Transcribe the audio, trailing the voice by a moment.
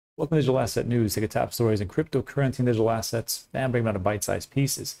Welcome to Digital Asset News. Take the top stories in cryptocurrency and digital assets and bring them down to bite-sized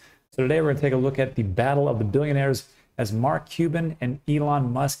pieces. So today we're going to take a look at the battle of the billionaires as Mark Cuban and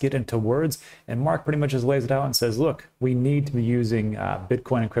Elon Musk get into words. And Mark pretty much just lays it out and says, look, we need to be using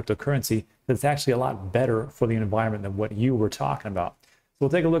Bitcoin and cryptocurrency because it's actually a lot better for the environment than what you were talking about. So we'll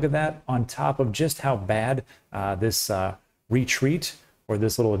take a look at that on top of just how bad this retreat or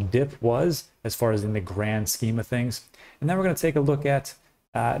this little dip was as far as in the grand scheme of things. And then we're going to take a look at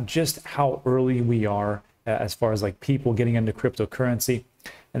just how early we are as far as like people getting into cryptocurrency.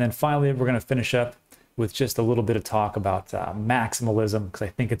 And then finally, we're going to finish up with just a little bit of talk about maximalism, because I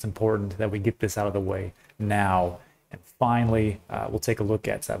think it's important that we get this out of the way now. And finally, we'll take a look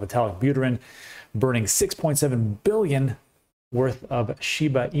at Vitalik Buterin burning 6.7 billion worth of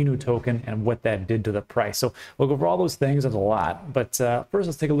Shiba Inu token and what that did to the price. So we'll go over all those things. There's a lot, but first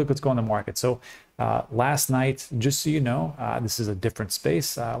let's take a look at what's going on in the market. So last night, just so you know, this is a different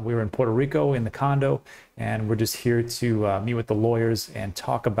space. We were in Puerto Rico in the condo, and we're just here to meet with the lawyers and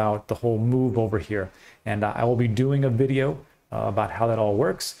talk about the whole move over here. And I will be doing a video about how that all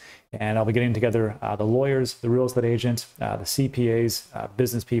works. And I'll be getting together the lawyers, the real estate agents, the CPAs,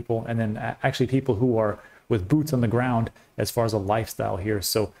 business people, and then actually people who are with boots on the ground as far as a lifestyle here.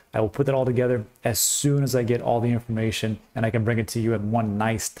 So I will put that all together as soon as I get all the information and I can bring it to you in one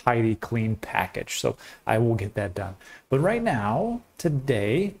nice, tidy, clean package. So I will get that done. But right now,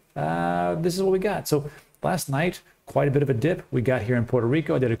 today, this is what we got. So last night, quite a bit of a dip. We got here in Puerto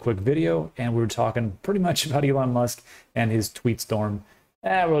Rico. I did a quick video and we were talking pretty much about Elon Musk and his tweet storm. It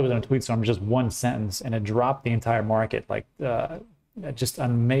really wasn't a tweet storm, just one sentence, and it dropped the entire market, like just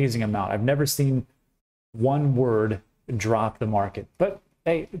an amazing amount. I've never seen one word drop the market, but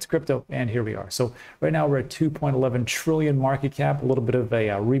hey, it's crypto and here we are. So right now we're at 2.11 trillion market cap, a little bit of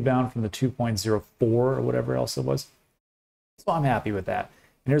a rebound from the 2.04 or whatever else it was. So I'm happy with that.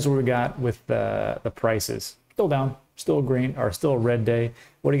 And here's what we got with the prices. Still down, still green, or still a red day.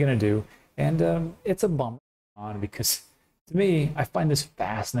 What are you going to do? And it's a bummer because to me, I find this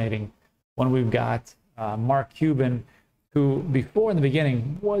fascinating when we've got Mark Cuban, who before in the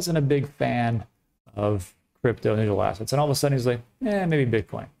beginning wasn't a big fan of crypto and digital assets, and all of a sudden he's like, maybe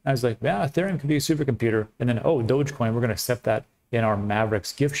Bitcoin. I was like, yeah, Ethereum could be a supercomputer, and then Dogecoin, we're going to accept that in our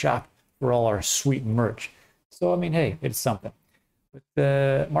Mavericks gift shop for all our sweet merch. So I mean, hey, it's something.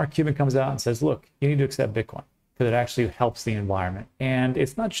 But Mark Cuban comes out and says, look, you need to accept Bitcoin because it actually helps the environment. And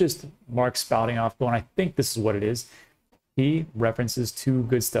it's not just Mark spouting off going, I think this is what it is. He references two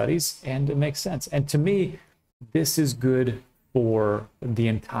good studies, and it makes sense. And to me, this is good for the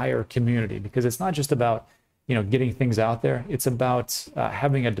entire community because it's not just about, you know, getting things out there. It's about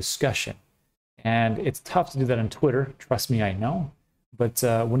having a discussion. And it's tough to do that on Twitter. Trust me, I know. But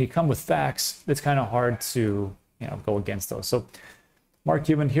when you come with facts, it's kind of hard to, you know, go against those. So Mark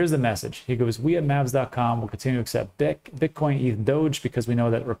Cuban, here's the message. He goes, we at Mavs.com will continue to accept Bitcoin, ETH, Doge because we know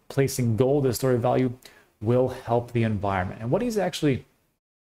that replacing gold as store of value will help the environment. And what he's actually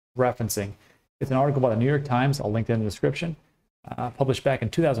referencing, it's an article by the New York Times. I'll link it in the description. Published back in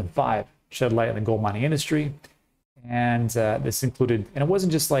 2005, shed light on the gold mining industry. And this included, and it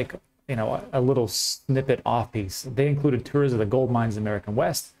wasn't just like, you know, a little snippet off piece. They included tours of the gold mines in the American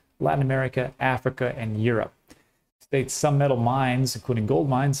West, Latin America, Africa, and Europe. States some metal mines, including gold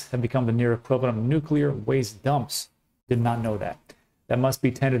mines, have become the near equivalent of nuclear waste dumps. Did not know that. That must be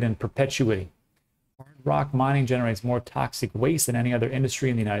tended in perpetuity. Hard rock mining generates more toxic waste than any other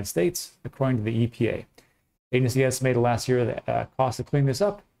industry in the United States, according to the EPA. Agency estimated last year the cost of cleaning this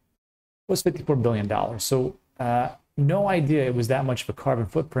up was $54 billion. So no idea it was that much of a carbon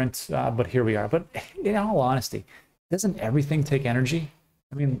footprint, but here we are. But in all honesty, doesn't everything take energy?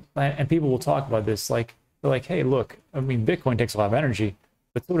 I mean, and people will talk about this, like, they're like, hey, look, I mean, Bitcoin takes a lot of energy,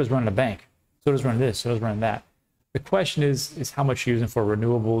 but so does running a bank. So does running this, so does running that. The question is how much you're using for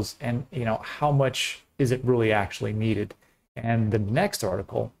renewables and, you know, how much is it really actually needed? And the next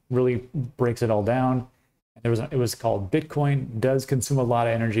article really breaks it all down. It was called Bitcoin Does Consume a Lot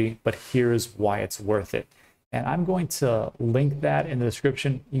of Energy, but Here's Why It's Worth It. And I'm going to link that in the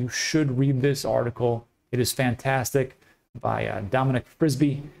description. You should read this article. It is fantastic by Dominic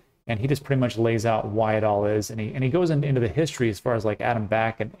Frisby. And he just pretty much lays out why it all is. And he goes into the history as far as like Adam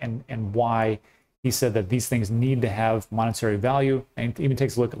Back and why he said that these things need to have monetary value. And he even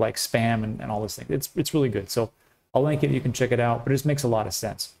takes a look at like spam and all those things. It's really good. So I'll link it. You can check it out. But it just makes a lot of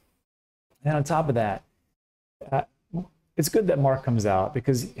sense. And on top of that, it's good that Mark comes out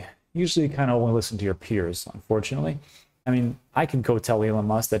because usually you kind of only listen to your peers, unfortunately. I mean, I could go tell Elon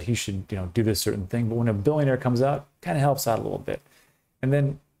Musk that he should, you know, do this certain thing, but when a billionaire comes out, it kind of helps out a little bit. And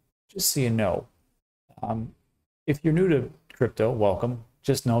then just so you know, if you're new to crypto, welcome.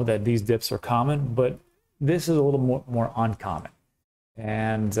 just know that these dips are common, but this is a little more uncommon.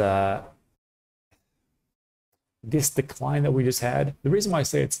 And this decline that we just had, the reason why I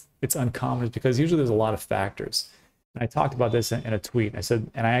say it's uncommon is because usually there's a lot of factors. And I talked about this in a tweet. I said,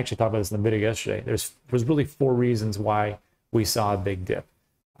 and I actually talked about this in the video yesterday. There's really 4 reasons why we saw a big dip.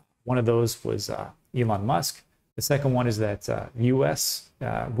 One of those was Elon Musk. The second one is that U.S.,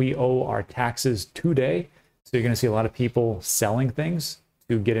 we owe our taxes today. So you're going to see a lot of people selling things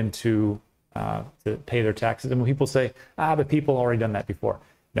to get into, to pay their taxes. And when people say, but people already done that before.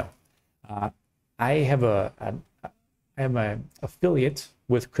 No. I have an affiliate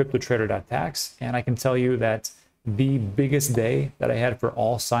with CryptoTrader.tax, and I can tell you that the biggest day that I had for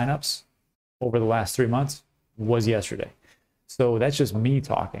all signups over the last 3 months was yesterday. So that's just me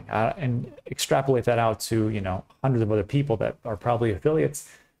talking, and extrapolate that out to, you know, hundreds of other people that are probably affiliates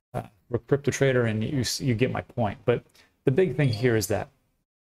with CryptoTrader, and you get my point. But the big thing here is that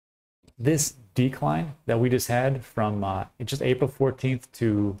this decline that we just had from just April 14th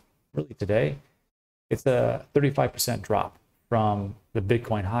to really today, it's a 35% drop from the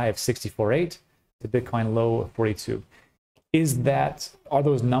Bitcoin high of 64.8 to Bitcoin low of 42. Are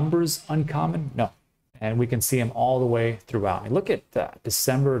those numbers uncommon? No. And we can see them all the way throughout. I mean, look at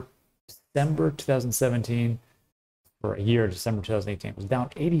December 2017 for a year, December 2018, it was down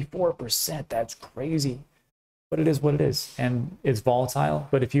 84%. That's crazy. But it is what it is. And it's volatile.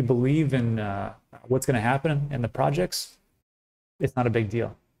 But if you believe in what's going to happen in the projects, it's not a big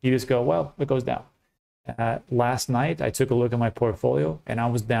deal. You just go, well, it goes down. Last night, I took a look at my portfolio and I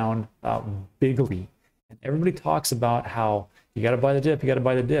was down bigly. And everybody talks about how you got to buy the dip, you got to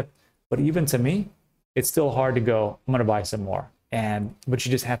buy the dip. But even to me, it's still hard to go, I'm going to buy some more. But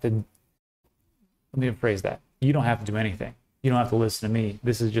you just have to, let me rephrase that. You don't have to do anything. You don't have to listen to me.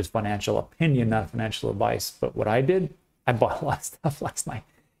 This is just financial opinion, not financial advice. But what I did, I bought a lot of stuff last night.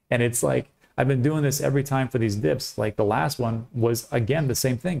 And it's like, I've been doing this every time for these dips. Like the last one was, again, the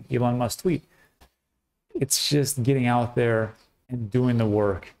same thing, Elon Musk tweet. It's just getting out there and doing the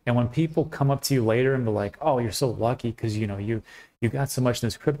work. And when people come up to you later and be like, oh, you're so lucky because, you know, you got so much in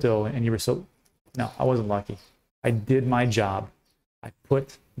this crypto and you were so, no, I wasn't lucky. I did my job. I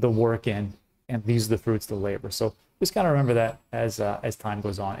put the work in, and these are the fruits of the labor. So just kind of remember that as time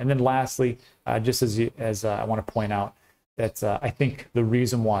goes on. And then lastly, just as I want to point out that I think the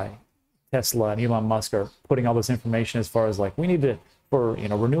reason why Tesla and Elon Musk are putting all this information as far as like, we need to, for, you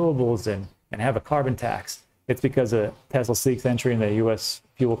know, renewables and have a carbon tax, it's because of Tesla seeks entry in the U.S.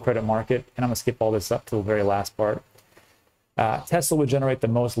 fuel credit market. And I'm going to skip all this up to the very last part. Tesla would generate the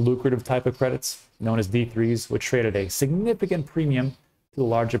most lucrative type of credits, known as D3s, which trade at a significant premium to the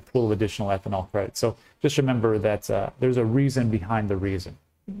larger pool of additional ethanol credits. So just remember that there's a reason behind the reason.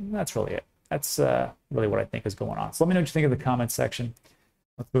 That's really it. That's really what I think is going on. So let me know what you think in the comments section.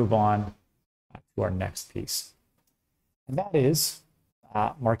 Let's move on to our next piece. And that is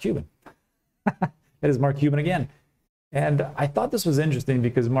Mark Cuban. That is Mark Cuban again. And I thought this was interesting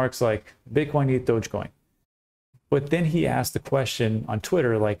because Mark's like, Bitcoin eat Dogecoin. But then he asked the question on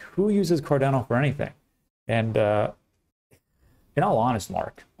Twitter, like, who uses Cardano for anything? And in all honesty,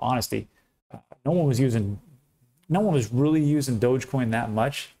 no one was really using Dogecoin that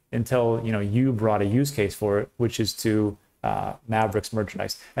much until, you know, you brought a use case for it, which is to Mavericks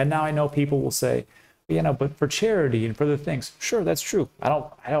merchandise. And now I know people will say, you know, but for charity and for other things, sure, that's true. I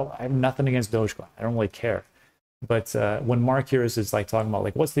have nothing against Dogecoin. I don't really care. But when Mark here is like talking about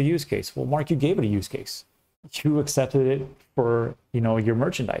like, what's the use case? Well, Mark, you gave it a use case. You accepted it for, you know, your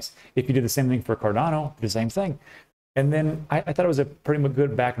merchandise. If you did the same thing for Cardano, the same thing. And then I thought it was a pretty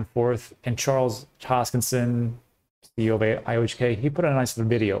good back and forth. And Charles Hoskinson, CEO of IOHK, he put a nice little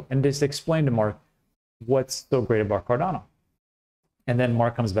video and just explained to Mark what's so great about Cardano. And then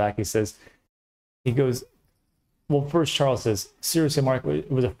Mark comes back, he goes, well, first Charles says, seriously, Mark,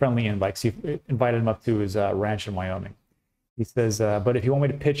 it was a friendly invite. So he invited him up to his ranch in Wyoming. He says, but if you want me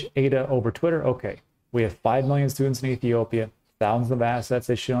to pitch ADA over Twitter, okay. We have 5 million students in Ethiopia, thousands of assets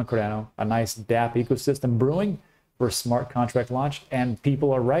issued on Cardano, a nice dApp ecosystem brewing for a smart contract launch. And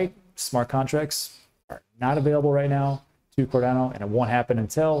people are right, smart contracts are not available right now to Cardano, and it won't happen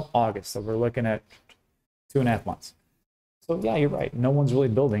until August. So we're looking at 2.5 months. So yeah, you're right. No one's really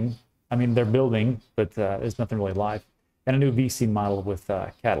building. I mean, they're building, but there's nothing really live. And a new VC model with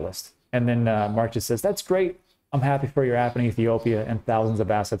Catalyst. And then Mark just says, that's great. I'm happy for your app in Ethiopia and thousands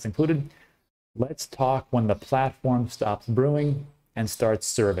of assets included. Let's talk when the platform stops brewing and starts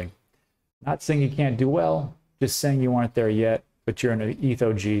serving. Not saying you can't do well, just saying you aren't there yet, but you're in an ETH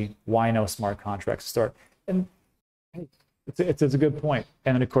OG. Why no smart contracts to start? And hey, it's a good point.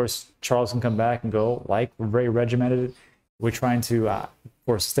 And then, of course, Charles can come back and go, like, we're very regimented. We're trying to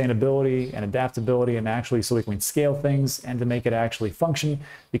for sustainability and adaptability, and actually so we can scale things and to make it actually function,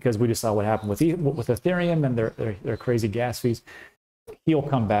 because we just saw what happened with Ethereum and their crazy gas fees. He'll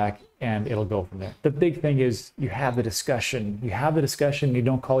come back and it'll go from there. The big thing is you have the discussion. You have the discussion. You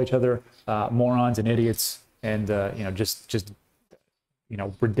don't call each other morons and idiots and you know, just you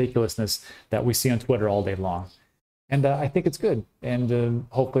know, ridiculousness that we see on Twitter all day long. And I think it's good, and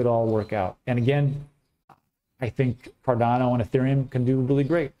hopefully it'll all work out. And again, I think Cardano and Ethereum can do really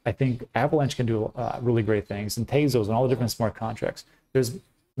great. I think Avalanche can do really great things, and Tezos and all the different smart contracts. There's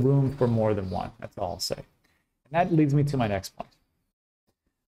room for more than one. That's all I'll say. And that leads me to my next point.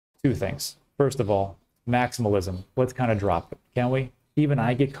 Two things. First of all, maximalism. Let's kind of drop it, can't we? Even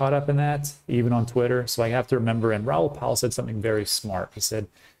I get caught up in that, even on Twitter. So I have to remember, and Raoul Pal said something very smart. He said,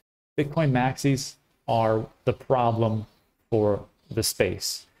 Bitcoin maxis are the problem for the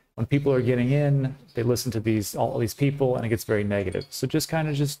space. When people are getting in, they listen to all these people, and it gets very negative. So just kind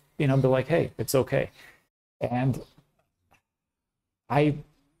of you know, be like, hey, it's okay. And I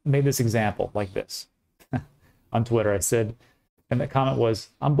made this example like this on Twitter. I said, and the comment was,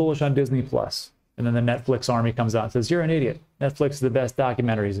 I'm bullish on Disney Plus. And then the Netflix army comes out and says, you're an idiot. Netflix is the best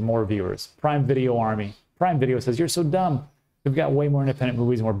documentaries and more viewers. Prime Video army. Prime Video says, you're so dumb. We've got way more independent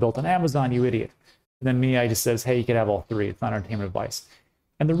movies and we're built on Amazon, you idiot. And then me, I just says, hey, you could have all three. It's not entertainment advice.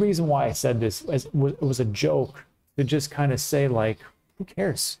 And the reason why I said this was a joke to just kind of say, like, who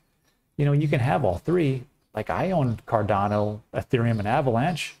cares? You know, you can have all three. Like, I own Cardano, Ethereum, and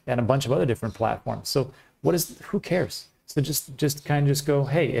Avalanche, and a bunch of other different platforms. So who cares? So just kind of go,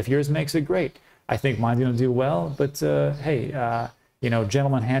 hey, if yours makes it, great. I think mine's going to do well, but hey, you know,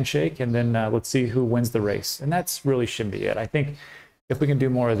 gentleman handshake, and then let's see who wins the race. And that's really shouldn't be it. I think if we can do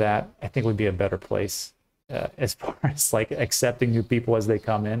more of that, I think we'd be a better place as far as like accepting new people as they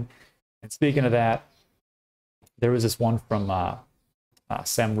come in. And speaking of that, there was this one from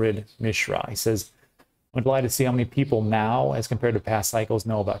Samrid Mishra. He says, I'm glad to see how many people now, as compared to past cycles,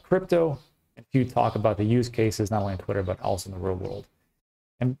 know about crypto. And few talk about the use cases, not only on Twitter, but also in the real world.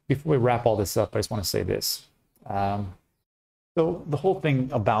 And before we wrap all this up, I just want to say this. So the whole thing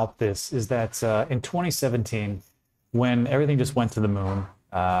about this is that in 2017, when everything just went to the moon,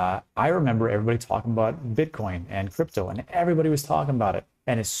 I remember everybody talking about Bitcoin and crypto, and everybody was talking about it.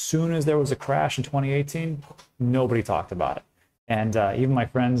 And as soon as there was a crash in 2018, nobody talked about it. And even my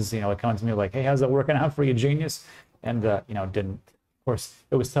friends, you know, would come to me like, hey, how's that working out for you, genius? And, you know, didn't. Of course,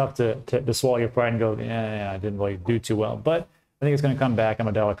 it was tough to swallow your pride and go, yeah, I didn't really do too well. But I think it's going to come back. I'm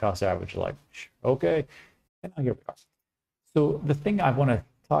a dollar cost average. Like, okay. And now here we are. So the thing I want to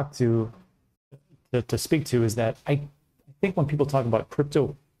talk to speak to is that I think when people talk about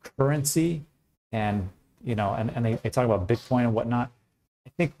cryptocurrency and, you know, and they talk about Bitcoin and whatnot, I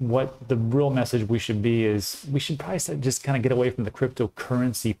think what the real message we should be is we should probably just kind of get away from the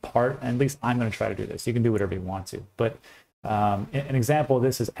cryptocurrency part. And at least I'm going to try to do this. You can do whatever you want to. But an example of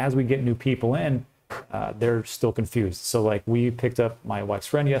this is as we get new people in, they're still confused. So like we picked up my wife's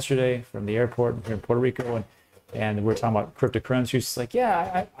friend yesterday from the airport here in Puerto Rico, and we're talking about cryptocurrency. She's like,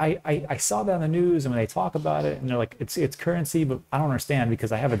 yeah, I saw that on the news, and when they talk about it, and they're like, it's currency, but I don't understand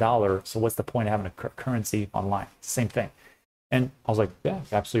because I have a dollar. So what's the point of having a currency online? It's the same thing. And I was like, yeah,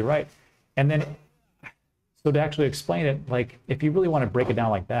 absolutely right. And then, so to actually explain it, like if you really want to break it down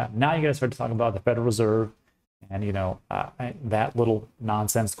like that, now you got to start to talk about the Federal Reserve and, you know, that little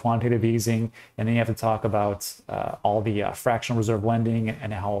nonsense quantitative easing. And then you have to talk about all the fractional reserve lending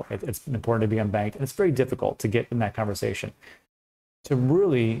and how it's important to be unbanked. And it's very difficult to get in that conversation. To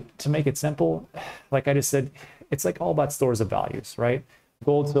make it simple, like I just said, it's like all about stores of values, right?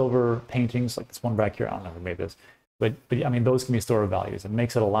 Gold, silver, paintings, like this one back here, I don't know who made this. But I mean, those can be store of values. It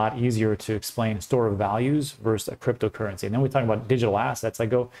makes it a lot easier to explain store of values versus a cryptocurrency. And then we talk about digital assets. I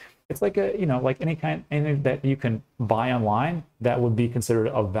go, it's like a, you know, like anything that you can buy online that would be considered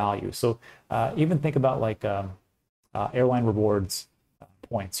of value. So even think about like airline rewards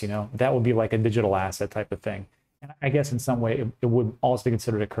points, you know, that would be like a digital asset type of thing. And I guess in some way it would also be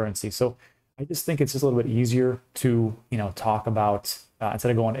considered a currency. So I just think it's just a little bit easier to, you know, talk about instead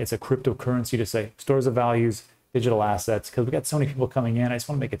of going, it's a cryptocurrency, to say stores of values, digital assets, because we got so many people coming in. I just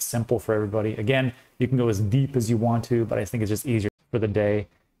want to make it simple for everybody. Again, you can go as deep as you want to, but I think it's just easier for the day.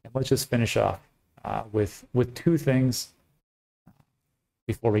 And let's just finish off with two things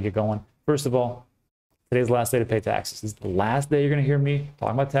before we get going. First of all, today's the last day to pay taxes. This is the last day you're going to hear me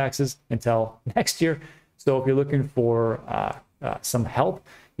talking about taxes until next year. So if you're looking for some help,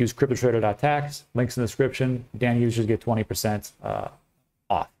 use cryptotrader.tax. Links in the description. Dan users get 20%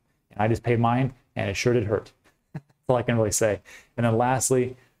 off. And I just paid mine, and it sure did hurt. All I can really say. And then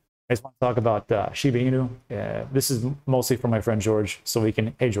lastly, I just want to talk about Shiba Inu. This is mostly for my friend George, so we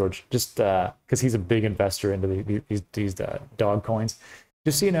can, hey George, just because he's a big investor into these dog coins.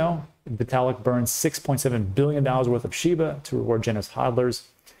 Just so you know, Vitalik burned $6.7 billion worth of Shiba to reward generous hodlers.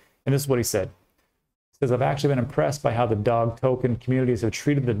 And this is what he said. He says, I've actually been impressed by how the dog token communities have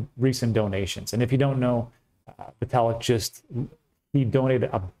treated the recent donations. And if you don't know, Vitalik he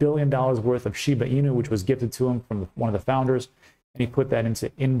donated $1 billion worth of Shiba Inu, which was gifted to him from one of the founders. And he put that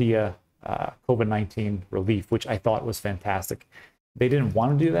into India COVID-19 relief, which I thought was fantastic. They didn't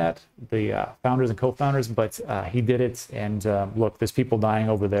want to do that, the founders and co-founders, but he did it. And look, there's people dying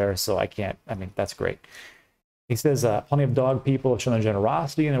over there, so I mean, that's great. He says, plenty of dog people have shown their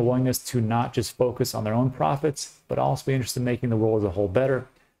generosity and their willingness to not just focus on their own profits, but also be interested in making the world as a whole better.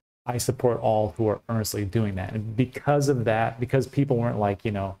 I support all who are earnestly doing that. And because of that, because people weren't like,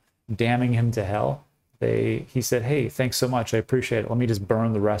 damning him to hell, he said, hey, thanks so much. I appreciate it. Let me just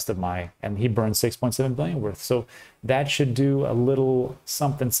burn the rest of and he burned 6.7 billion worth. So that should do a little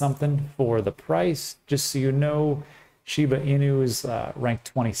something for the price. Just so you know, Shiba Inu is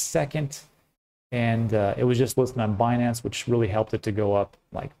ranked 22nd. And it was just listed on Binance, which really helped it to go up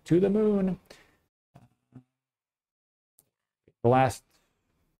like to the moon. The last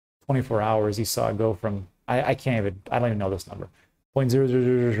 24 hours, you saw it go from, I don't even know this number.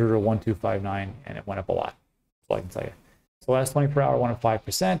 0.00001259, and it went up a lot. So I can tell you. So the last 24 hour went up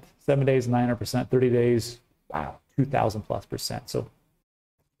 5%, 7 days, 900%, 30 days, wow, 2,000+%. So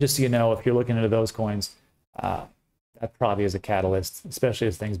just so you know, if you're looking into those coins, that probably is a catalyst, especially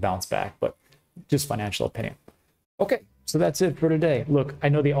as things bounce back, but just financial opinion. Okay, so that's it for today. Look, I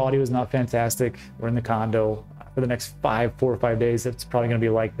know the audio is not fantastic. We're in the condo for the next 4 or 5 days. It's probably going to be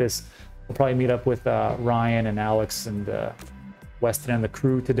like this. We'll probably meet up with Ryan and Alex and Weston and the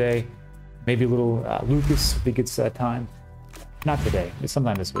crew today. Maybe a little Lucas if he gets time. Not today,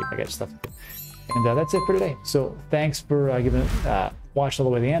 sometime this week. I got stuff to do. And that's it for today. So thanks for watching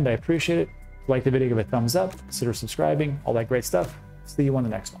all the way to the end. I appreciate it. Like the video, give it a thumbs up. Consider subscribing. All that great stuff. See you on the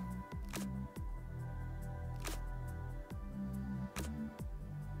next one.